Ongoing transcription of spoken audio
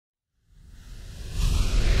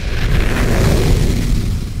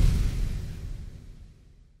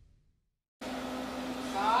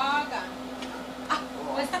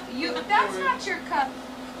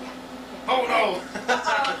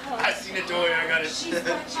She's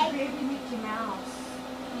got your baby Mickey Mouse.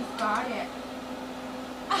 He's got it.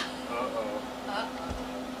 Uh-oh.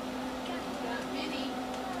 Minnie.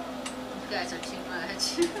 You guys are too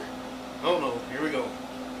much. Oh no, here we go.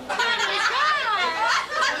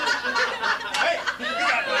 Hey,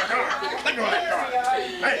 get out of my car. Let go of that car.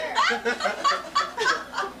 Hey.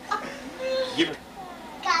 Give it.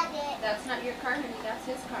 That's not your car, honey. That's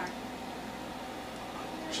his car.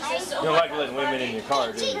 You don't like letting women in your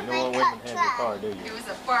car, do you? You don't want women to have your car, do you? It was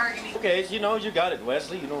a bargaining. Okay, so you know you got it,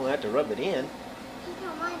 Wesley. You don't have to rub it in.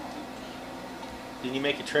 Didn't you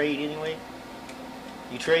make a trade anyway?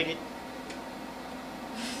 You traded?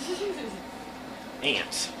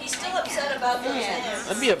 Ants. He's still upset about those ants.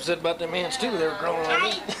 I'd be upset about them ants too. They were growing on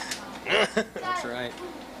me. That's right.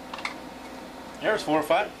 There's 4 or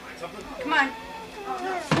 5. Come on.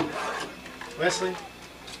 Wesley,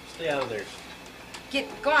 stay out of there.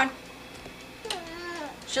 Go on.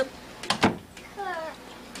 She'll.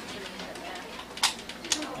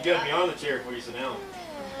 You gotta be on the chair before you sit down.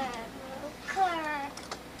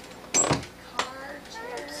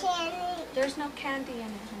 There's no candy in it,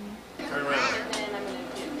 honey. Turn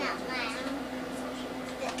around.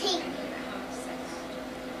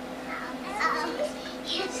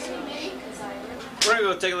 We're gonna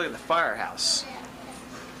go take a look at the firehouse.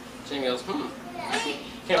 Jamie goes,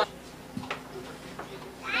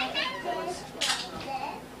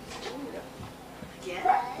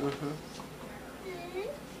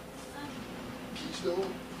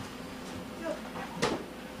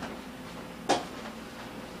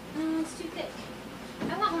 It's too thick.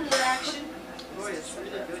 I want one of their action. Boy, it's really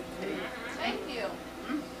good taste. Thank you.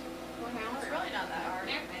 It's really not that hard.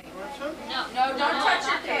 No, don't touch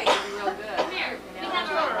your cake. Real good. Come here. We have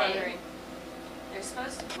a roll day. They're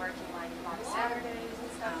supposed to be working like on Saturdays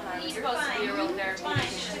and stuff, and You're supposed to be a real fine.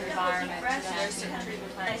 therapeutic environment. There's some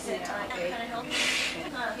treatment plans.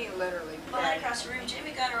 He literally. Well, across the room,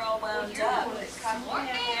 Jimmy got her all wound up.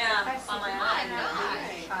 Yeah, on my mind.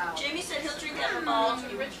 Jimmy said he'll drink out of a ball. They'll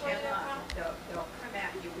come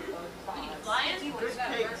at you with those claws. Lion? Good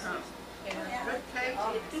cake, huh?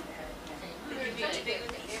 Good cake.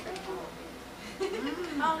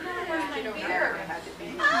 Oh no, where's my beer?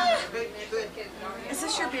 Is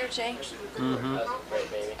this your beer, Jay? Mm-hmm.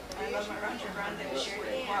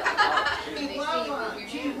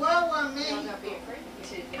 She will on me.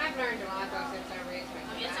 I've learned a lot since I raised my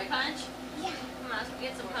kids. Get some punch? Yeah. Come on, let's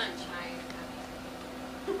get some punch.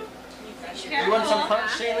 You want some punch,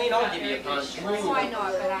 Shailene? I'll give you a punch. Oh, I know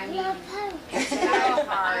it, but I mean, It's so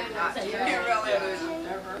hard not to. It really is.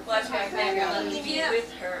 Flashback back, I love to be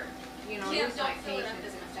with her. you know, Kids lose my don't feel it. patience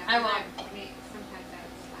and stuff. I won't. Sometimes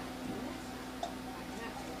that's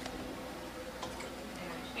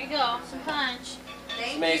Here you go, some punch.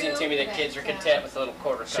 It's amazing to me that kids are content with a little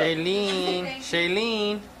quarter cup.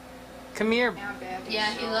 Shailene, come here.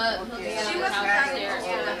 Yeah, he loves. She He was loves downstairs.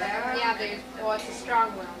 Yeah, there's, well, it's a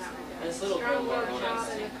strong will, not And this little girl strong will, going on. child,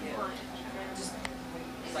 and a compliant.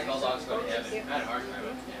 It's like all dogs go to heaven. I had a hard time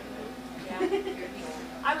understanding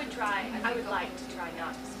I would try, I would like to try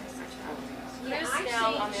not to stress my child. Yeah, Chris I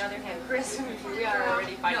now, think- on the other hand, Chris, we are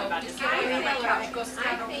already fighting about this. I think that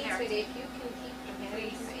if you can keep them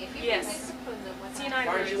happy, if you Yes. can discipline them with See, and that. I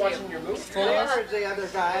Aren't agree you with watching your movie? There's the other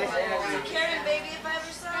guy. Karen, baby, if I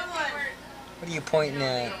ever saw one. What are you pointing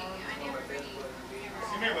at?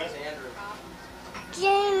 Come here, Wesley.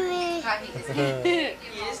 Jamie.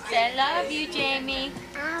 I love you, Jamie.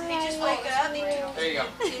 He just woke up. There you go.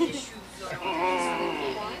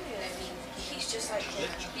 He's just like,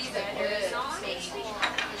 He's a good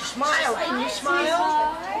Smile. Can you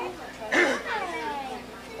smile?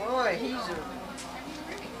 Boy, he's a.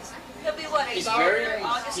 he'll be what, He's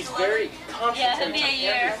August very 11th? competent Yeah, he'll be a on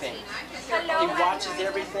year. everything. He watches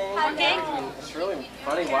everything. Everything. It's really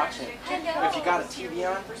funny watching it. But if you got a TV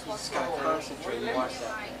on, you just gotta concentrate and watch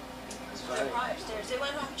that. It's funny. Upstairs. They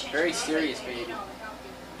went home and changed Very the serious, baby.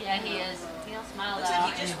 Yeah, he is. He'll smile Looks like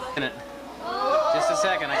though. he just woke Just a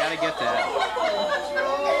second, I gotta get that.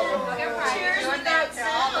 Cheers with that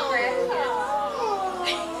sound.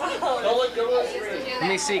 Let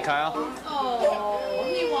me see, Kyle. Oh,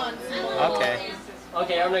 he wants more. Okay.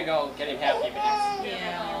 Okay, I'm gonna go get him happy minutes.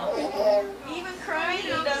 Yeah. Even crying, he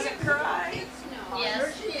doesn't cry.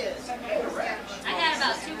 Yes. She is. I had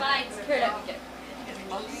about 2 bites. Here,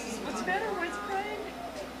 look. What's better? What's crying?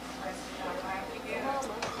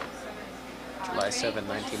 July 7,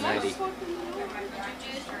 1990.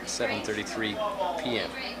 7:33 p.m.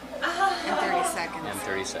 In 30 seconds. and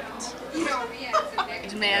 30 seconds.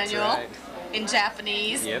 Manual That's right. in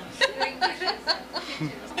Japanese. Yep.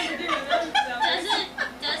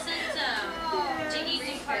 Doesn't Jiggy do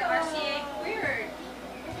RCA? Weird.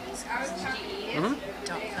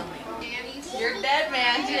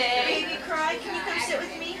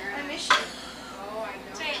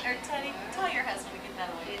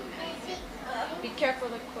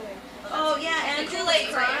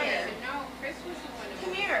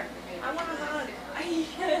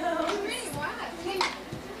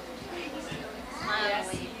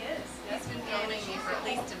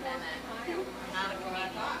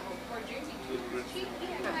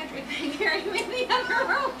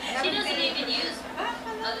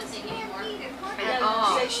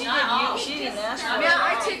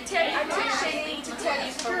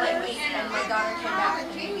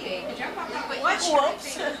 What?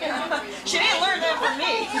 Whoops. She didn't learn that from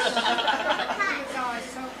me.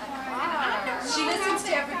 She listens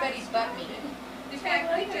to everybody but me. In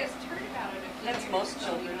fact, we just heard about it. That's most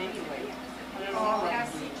children anyway. Oh,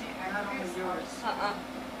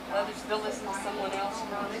 Others, they'll listen to someone else.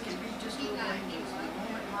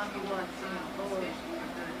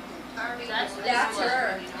 That's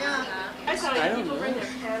her. I thought I don't people know. were in their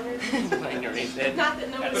parents. Not Not that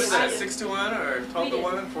nobody What is that, liked it. 6 to 1 or 12 to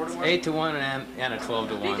 1, 4 to 1? 8 to 1 and a 12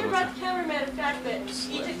 to 1. Victor brought the cameraman, in fact, but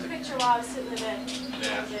he took the picture while I was sitting in bed.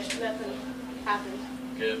 Yeah. Nothing happened.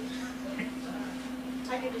 Good.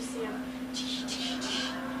 I could just see him.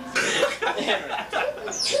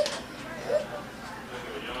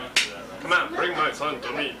 Come on, bring my son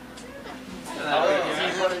to me.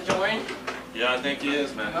 Is he want to join? Yeah, I think he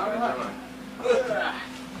is, man.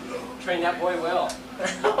 Train that boy well.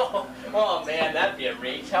 Oh man, that'd be a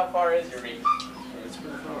reach. How far is your reach? It's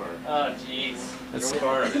pretty far. Oh jeez. It's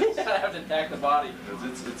far. I have to attack the body.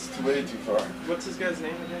 It's way too far. What's this guy's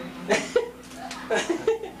name again?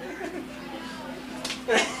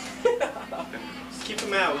 Just keep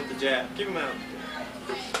him out with the jab. Keep him out.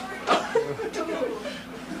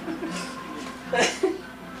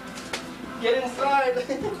 Get inside.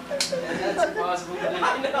 That's impossible to do.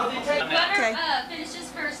 Whoever finishes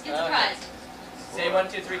first gets a prize. Say 1,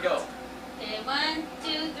 2, 3, go. Okay, 1,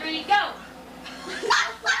 2, 3, go!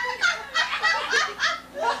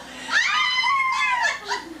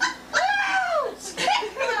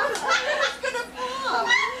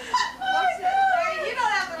 You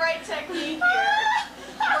don't have the right technique here.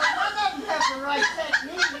 None of them have the right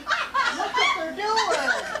technique. Look what they're doing.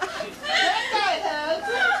 That guy has.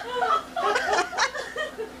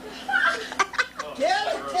 Get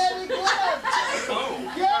it, Teddy Gloves.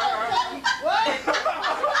 Get it, Teddy. What?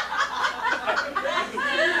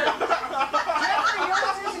 Jeffrey,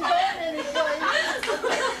 yours isn't going anyplace.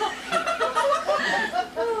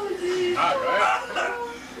 All right.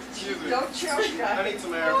 Excuse me. Don't choke, guy. I need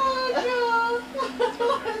some air.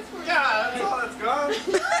 Yeah, that's all that's gone.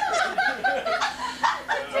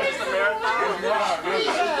 It's a marathon.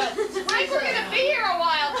 Mike, we're gonna be here a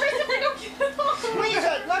while. Christopher, don't get it all. Squeeze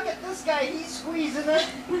it. Look at this guy. He's squeezing it.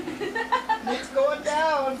 It's going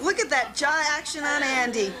down. Look at that jaw action on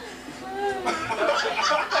Andy.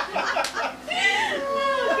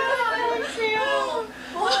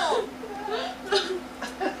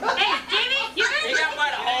 Hey, Jamie, you You got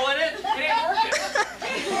what, a hole in it? It ain't working.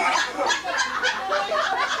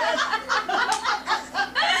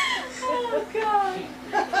 Oh, God.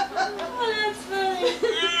 Oh, that's funny.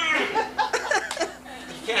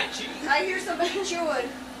 You can't cheat. I hear somebody chewing.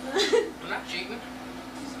 I'm not cheating.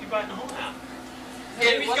 You biting the hole out.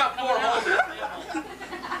 Jamie's got 4 holes.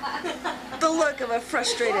 The look of a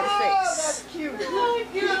frustrated Oh, face. that's cute.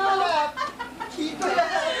 Keep it up. Keep it up.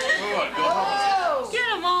 Oh. get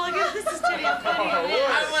them all. This is pretty I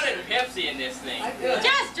wanted Pepsi in this thing.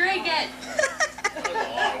 Just drink it. That's a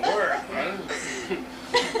lot of work, man.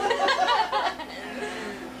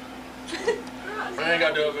 I ain't got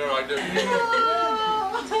to do it like this.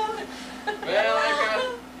 Well, I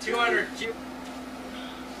got 200 cubes.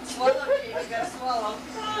 Swallow, Jamie. You gotta swallow.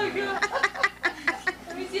 Oh, God.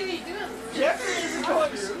 Let me see what he's doing. Jeffrey isn't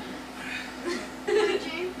going to.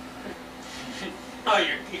 Oh,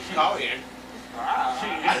 you're Italian.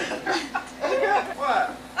 What?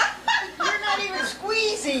 You're not even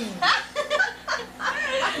squeezing.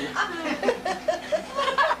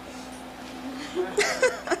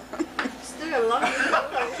 Still love you.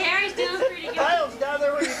 Carrie's doing pretty good. Kyle's down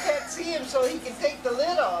there where you can't see him so he can take the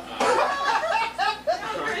lid off.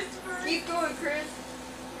 Keep going, Chris.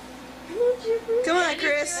 Come on,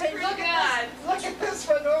 Chris. Hey, look at Look at this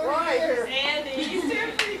one over here. Andy. He's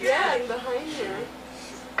doing pretty good. Yeah, and behind you.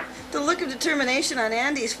 The look of determination on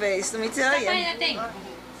Andy's face, let me tell Stop you. biting that thing.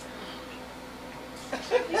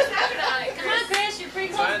 He's snapping on it, Come on, Chris. You're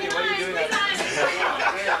pretty close Sandy, what are you doing behind.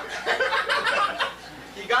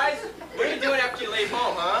 You guys, what are you doing after you leave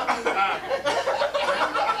home, huh?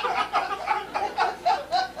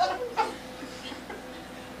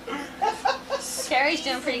 Carrie's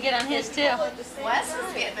doing pretty good on his, too. Wes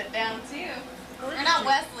is getting it down too. Or not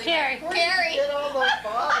Wesley. Carrie. Where did you get all those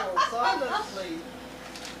bottles, honestly?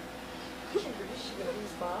 He's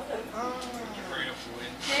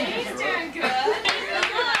doing good.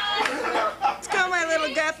 Let's go, my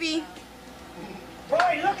little guppy.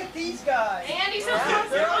 Boy, look at these guys. Andy's so Yeah,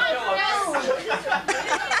 they're all close. through. Come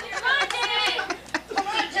on, Jamie. Come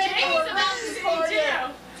on, Jamie, Jamie's we're about to rooting see for you. too.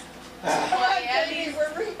 Come on, Jamie,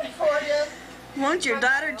 we're rooting for you. Won't your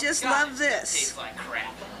daughter just love this? Tastes like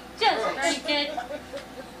crap. Just drink it.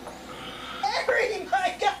 Larry,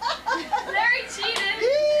 my God! Larry cheated.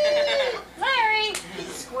 Yee! Larry. He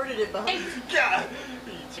squirted it behind. God.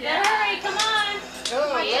 Larry, come on.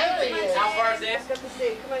 Oh, Larry is. How far is that? Got to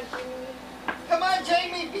say, come on, Jamie. Come on,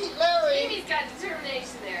 Jamie, beat Larry. Jamie's got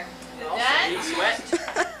determination there. He's sweating.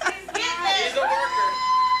 He's a worker.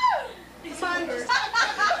 Come on.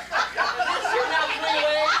 Shooting out 3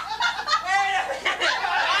 ways.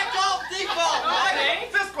 I call default. Okay.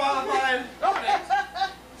 Disqualified.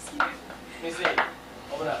 Let me see.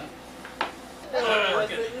 Hold it up.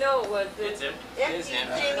 No, it wasn't. It's him. It's him.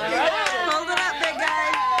 Jamie. Hold it up, big guy.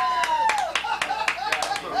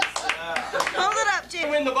 Hold it up, I Jamie.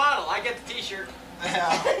 win the bottle. I get the T-shirt.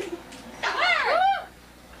 Larry.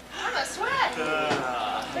 I'm a sweat.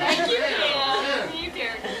 Thank you, Dan. You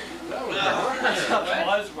dare. That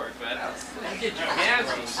was work, man. Get your hands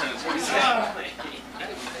on the sense.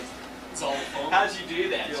 It's all phone. How'd you do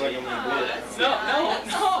that? Feel like I'm gonna do it. No.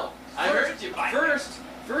 I heard you.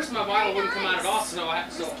 First, my bottle wouldn't come out at all, so I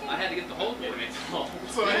had to get the whole thing.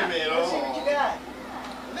 So he made Let's see what you got.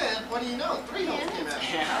 Man, what do you know? 3 holes came out.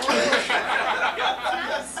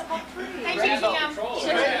 Hey, Brad Jamie, got control over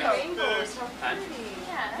sugar it. rainbows. How pretty.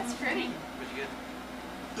 Yeah, that's pretty.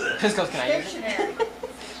 Piscos, can I use it? Dictionary.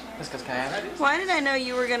 Piscos, can I have it? Why did I know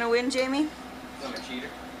you were gonna win, Jamie? I'm a cheater.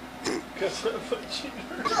 Because I'm a cheater.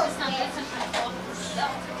 Do you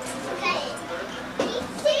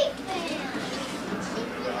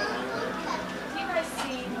guys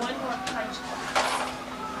see one more punch class?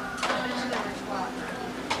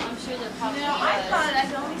 I'm sure they're probably. No, I thought I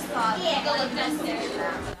only saw. Yeah, go look downstairs.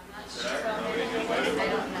 I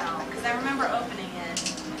don't know, because I remember opening it.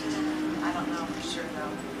 I don't know for sure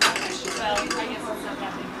though. Well, I guess it's not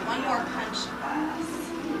that big. One more punch class.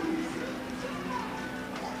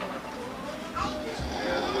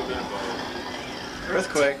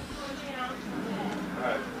 Earthquake.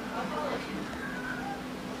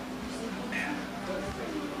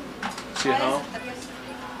 She at home?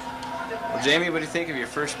 Well, Jamie, what do you think of your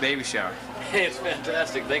first baby shower? Hey, it's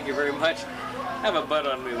fantastic. Thank you very much. Have a butt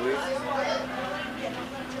on me, Luke.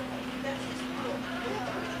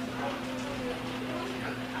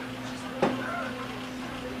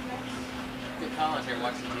 Good Collins here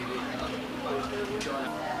watching TV. Have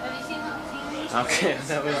you seen the TV? Okay,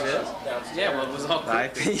 that was it. Yeah, well, it was all Bye,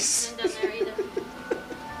 good. peace. Done there either.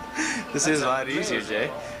 This is a lot easier,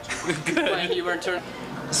 Jay. Good. You weren't turning.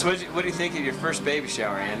 So what do you think of your first baby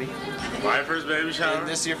shower, Andy? My first baby Is shower?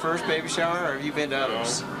 this your first baby shower, or have you been to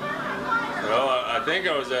others? Well, I think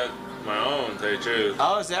I was at my own, to tell you the truth.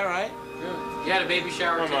 Oh, is that right? You had a baby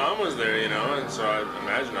shower My too? mom was there, you know, and so I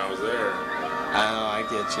imagine I was there. Oh, I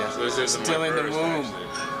get you. So this isn't Still my in the first, womb. actually.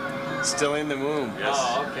 Still in the womb. Yes.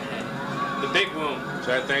 Oh, okay. The big womb.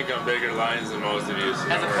 So I think I'm bigger lines than most of you. So As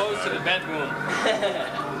don't worry opposed to the about bed womb.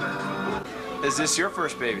 Is this your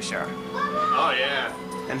first baby shower? it. Oh, yeah.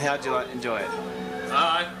 And how'd you enjoy it?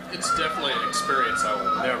 It's definitely an experience I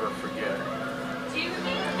will never forget. He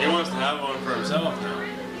wants to have one for himself now.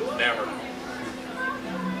 Never.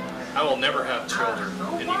 I will never have children,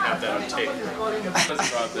 and you have that on tape. That's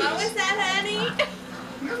about this. What was that, honey?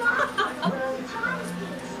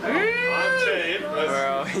 On tape.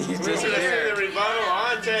 Well, he We're gonna see the disappeared. rebuttal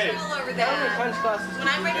on tape. All over that. When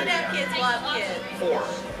I'm ready to have kids, we'll have kids.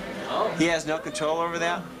 4. He has no control over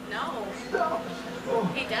that? No.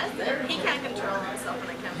 He doesn't. He can't control himself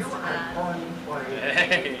when it comes to that.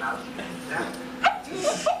 Hey.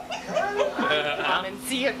 Come and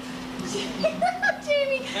see it.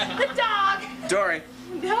 Jamie, the dog. Dory,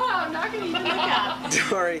 No, I'm not going to even look up.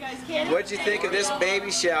 Dory, what'd you think of this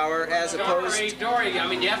baby shower as opposed Dory, I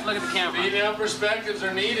mean, you have to look at the camera. Female perspectives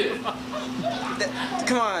are needed.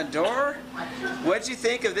 Come on, Dor. What'd you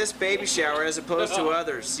think of this baby shower as opposed to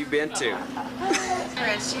others you've been to?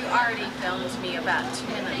 Chris, you already filmed me about 2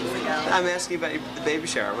 minutes ago. I'm asking about the baby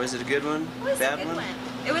shower. Was it a good one? It was Bad a good one.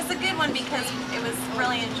 It was a good one because it was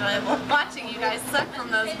really enjoyable watching you guys suck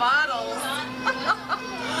from those bottles.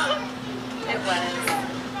 It was.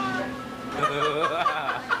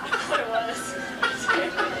 It was.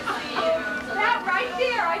 That right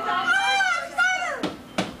there, I thought.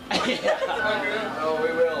 Oh,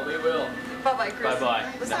 we will. Bye-bye, Chris. Bye-bye.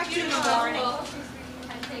 Was that you in the morning?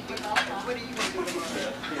 What are you going to do?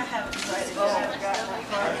 I haven't decided yet.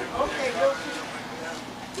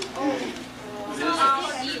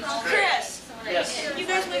 Chris, Yes. you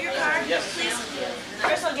guys move your car, Yes. please.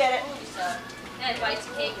 Chris will get it. And bites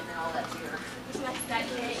of cake and then all that's yours. That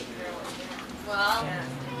cake. Well.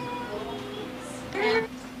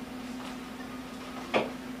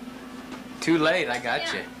 Too late, I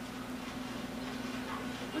got you.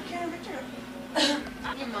 We can't return.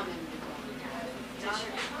 Your mom and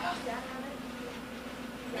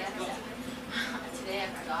Today I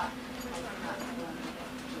forgot.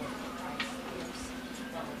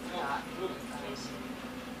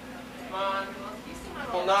 Come on.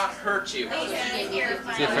 Will not hurt you. Is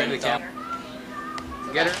he afraid of the cap?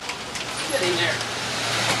 Get her. Get in there.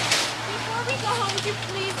 Before we go home, would you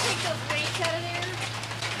please take those weights out of there?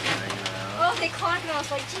 Oh, they clocked and I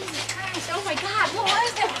was like, Jesus Christ, oh my God, what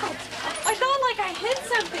was that? I felt like I hit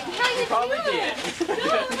something. How you Probably doing?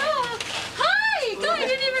 did. No. Hi! God, I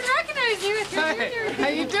didn't even recognize you with your junior. How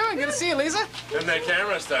you doing? Good to see you, Lisa. And that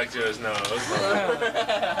camera stuck to his nose.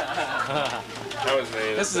 That was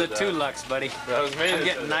me. This is a 2 lux, buddy. That was me. I'm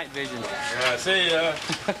getting night vision. Yeah, see ya.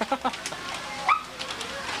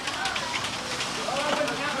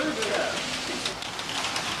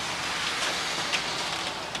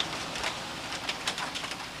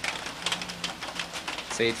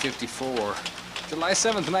 It's 8:54, July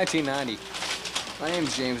 7th, 1990. My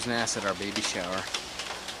name's James Nass at our baby shower.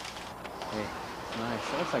 Hey, nice.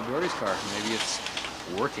 That looks like Gordy's car. Maybe it's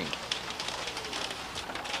working.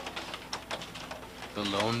 The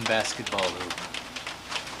lone basketball hoop.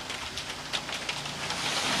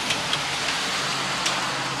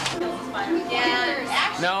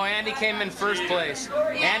 No, Andy came in first place.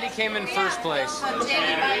 Andy came in first place.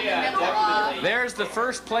 There's the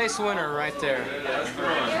first place winner right there.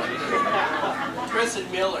 Chris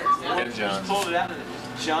and Miller. Ken Jones. Pulled it out of the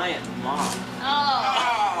giant moth.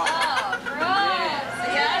 Oh, gross.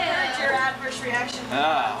 Yeah, I heard your adverse reaction.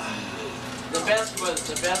 The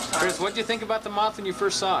best time. Chris, what did you think about the moth when you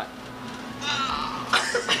first saw it?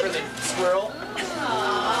 For the squirrel.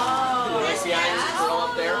 Oh, Right behind the squirrel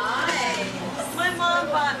up there. my mom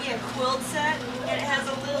bought me a quilt set, and it has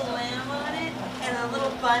a little lamb on it, and a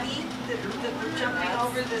little bunny that we're jumping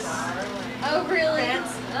over this. Oh, really?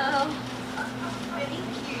 Fence. Oh, Thank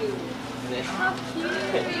you. how cute.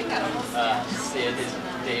 You got almost Sid is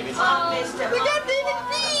David. Oh, We got David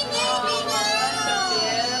B.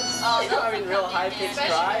 Oh, no, I mean, real high-pitched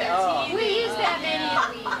cry. Oh. We use that many a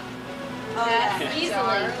week. Yeah.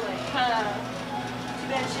 Easily. Too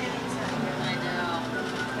bad Shannon's not here. I know.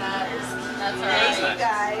 That's all Thank you right.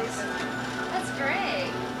 guys. That's great.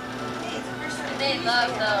 Hey, it's the first time. They love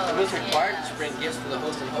those. It was required to bring gifts for the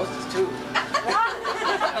host and hostess, too.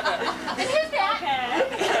 And who's that?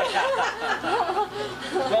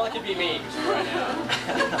 Well, it could be me right now.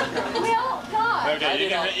 Well, God. Okay,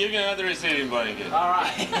 you can have the receiving blanket. All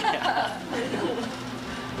right.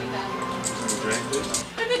 Drink this?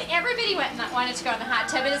 But then everybody wanted to go in the hot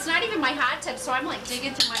tub, and it's not even my hot tub, so I'm like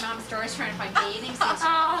digging through my mom's drawers trying to find bathing suits.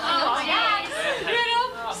 Oh, yeah. You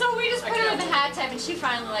know? So we just put her in the hot tub, and she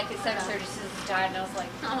finally, like, at 7:30, she was tired, and I was like,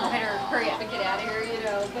 I better hurry up and get out of here, you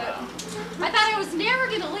know. But I thought I was never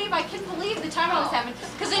going to leave. I couldn't believe the time I was having,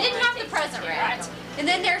 because I didn't have the present wrapped. And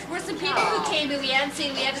then there were some people who came who we hadn't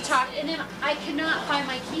seen, we had to talk, and then I could not find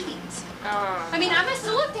my keys. I mean, I must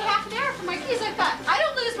have looked a half an hour for my keys. I thought, I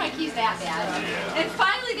don't lose my keys that bad. And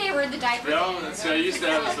finally they were in the diaper. Well, so I used to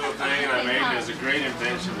have this little thing, and I made it as a great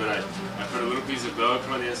invention, but I put a little piece of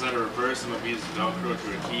Velcro on the inside of her purse and a piece of Velcro to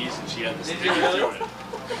her keys, and she had to stick it to it.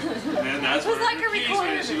 And then that's where like her a keys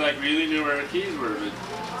recorder. went. She like really knew where her keys were, but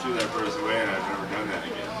threw that purse away, and I've never done that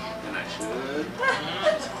again. And I should.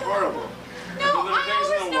 It's horrible. No, The little I things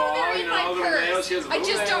always in the know wall, they're you in know, my all the nails. purse. She has a I little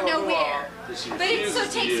just nail don't on know the wall where. that she But it so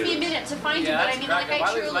refuses to takes me a use. minute to find them. But I mean, like, I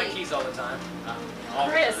I lose my truly. keys all the time.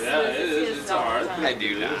 Chris Yeah, it is. It's hard. I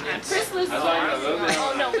do not. Chris loses I was like, a little nail.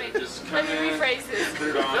 Oh, no, wait. Just Let come me in, rephrase this. put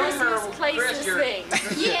it on. Chris misplaces Chris, you're-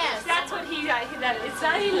 things. Yes. That's what he, it's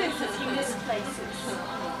not he loses, he misplaces.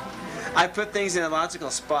 I put things in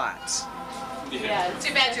illogical spots. Yeah.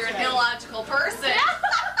 Too bad you're an illogical person.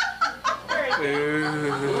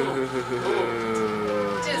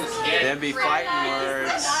 Just kidding. Them be fighting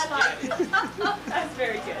words. That's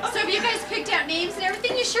very good. So have you guys picked out names and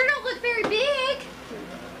everything? You sure don't look very big.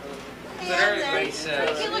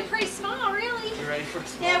 You look pretty small, really. You ready for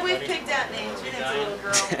some? Yeah, we've picked out names. We think it's a little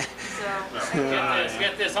girl. So.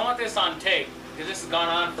 Get this. I want this on tape because this has gone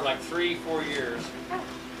on for like 3-4 years.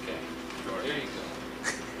 Okay. There you go.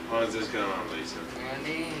 How is this going on, Lisa?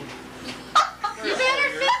 Andy. You better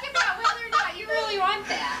think about whether or not you really want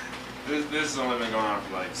that. This has only been going on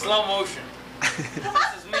for like Slow motion. This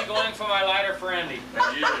is me going for my lighter for Andy.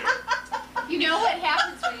 a year. You know what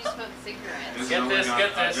happens when you smoke cigarettes? This Get has only this, gone-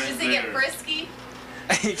 get I this. drink Does he get beer. frisky?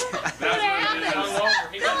 That's what it is.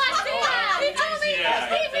 Hungover. He got He told me,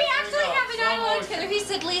 Yeah. we actually have an eye look together. He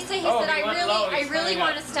said, Lisa, he said, he went low. I He's really coming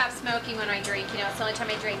want up. to stop smoking when I drink. You know, it's the only time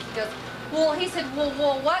I drink. He goes, well, he said, well,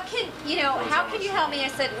 what can, you know, how can you help me? I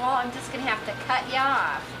said, well, I'm just going to have to cut you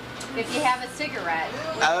off if you have a cigarette.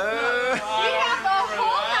 Oh. We have a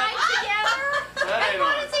whole night together. And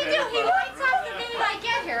what does he he lights up the minute I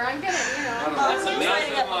get here. I'm gonna, you know. He's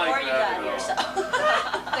lighting up like before you that got here, so.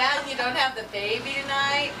 Dad, you don't have the baby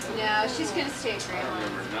tonight? No, she's gonna stay at grandma.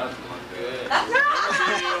 Nothing like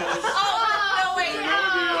Oh, no, wait.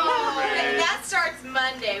 that. That starts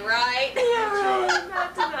Monday, right?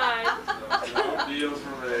 Not tonight. No deals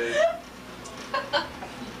for me.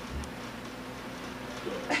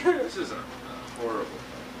 This is a horrible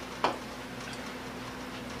thing.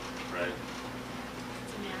 Right.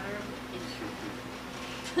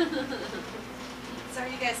 So are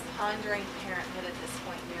you guys pondering parenthood at this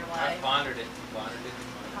point in your I life? pondered it.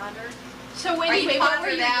 Pondered? So Are wait, you what were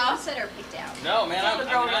pondered you out? set or picked out? No, man, Little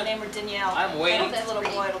girl will name her Danielle. I'm waiting. And the little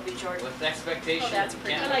boy will be Jordan. with expectation. Oh, that's and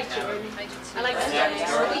pretty. can't I like have it. Jordan. I like Jordan. Jordan.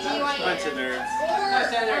 Jordan. Do you want Bunch of nerds.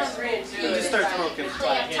 You just start smoking.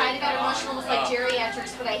 I'm tired about emotional, almost like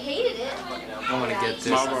geriatrics, but I hated it. I'm gonna get this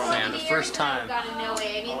Marlboro man the first time. Got to know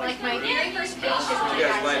it. I mean, like my very first patient when You I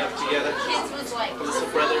guys got line up together? kids was like Was this a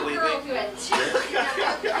this brotherly little girl thing? who had two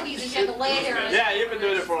cookies and she had to lay there. And Yeah, you've been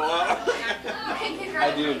doing it for a while.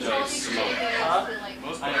 I do enjoy smoke. I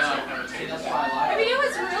mean, it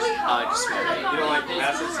was really hard. just smoke. You don't like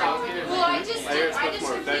passive smoke? Well, I just I hear it's much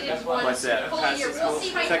more completed effective. one What's that? full year. Passive We'll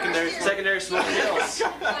see my Secondary smoke kills.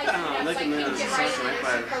 Oh, look at me, this is such a right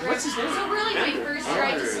plan. What's his name? So really, my first year, I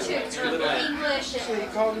just took English So you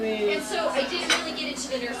and. called me. And so I didn't really get into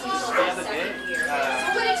the nursing until my second year. So it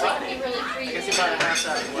would have taken me really 3 I years. guess you probably passed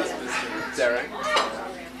out in Westminster. Is that right?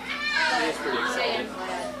 That's pretty exciting. I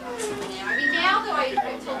mean, now though, I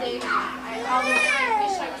told Dave, although I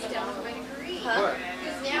wish I was done with my degree. What?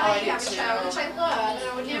 Because now I have a child, which I love, and I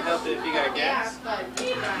would never. Help if you got gas. Yeah, but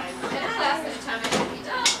at a class at a time, I should be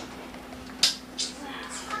done.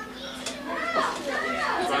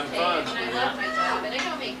 Fun, fun. And I love my job, and I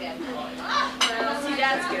don't make bad money. See,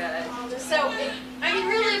 that's good. So, I mean,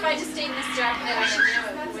 really, if I just stayed in this job that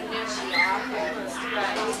I'm in now, it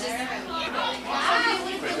would never be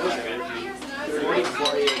awkward. It was just,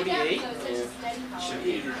 Should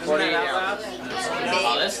be 48 hours.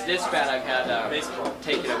 Oh, this bad I've had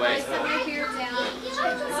taken away. somewhere here down,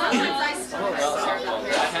 sometimes I still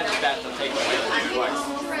I've had this bad taken away twice.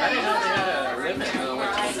 I didn't know they had a limit.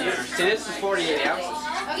 See, this is 48 ounces.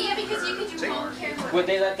 Oh, yeah, because you could do home care. Would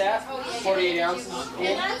they let that? Oh, yeah. 48 ounces? And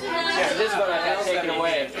that's enough. Yeah, this is what I've had taken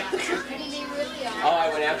away. I mean, they really are. Oh, I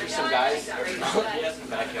went after some guys.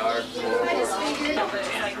 Backyard. I just figured, well, I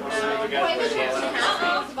was working in the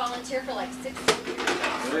hospital as a volunteer for like 6 years.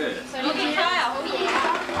 So I mean, Kyle. Oh,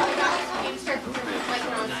 yeah. I started like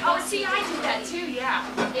when I was. Oh, see, I did that too, yeah.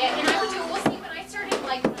 Yeah, and I would do, well, see, when I started,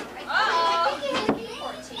 like, I think it was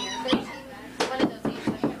 14 or 13, one of those ages.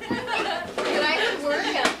 But I would work,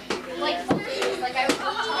 like, 4 days, like, I would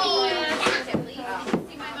work 20 hours at least.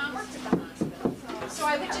 See, my mom worked at the hospital. So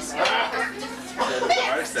I would just go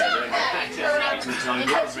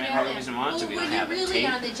well, when you're really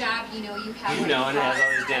on the job, you know, you have. You know, and it has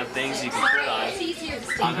all these damn things you can put on It's it. easier to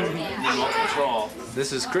stay On the with that. remote control.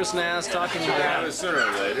 This is Chris Nass talking about. Sooner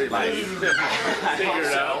or later, you figure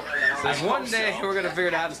it out. There's one day we're gonna figure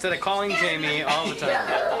it out instead of calling Jamie all the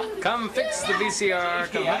time. Come fix the VCR.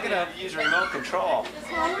 Come hook it up. Use remote control.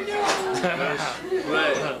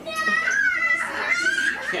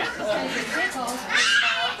 Can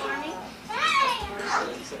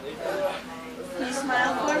you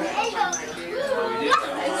smile for me?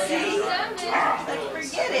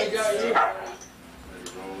 Forget it.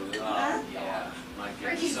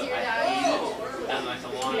 Are you serious?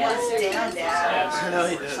 Yes, down, Dad. No,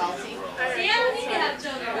 he doesn't. See, I don't need to have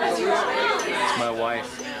children. It's my wife.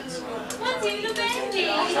 What's even a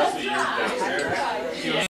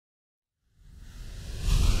baby?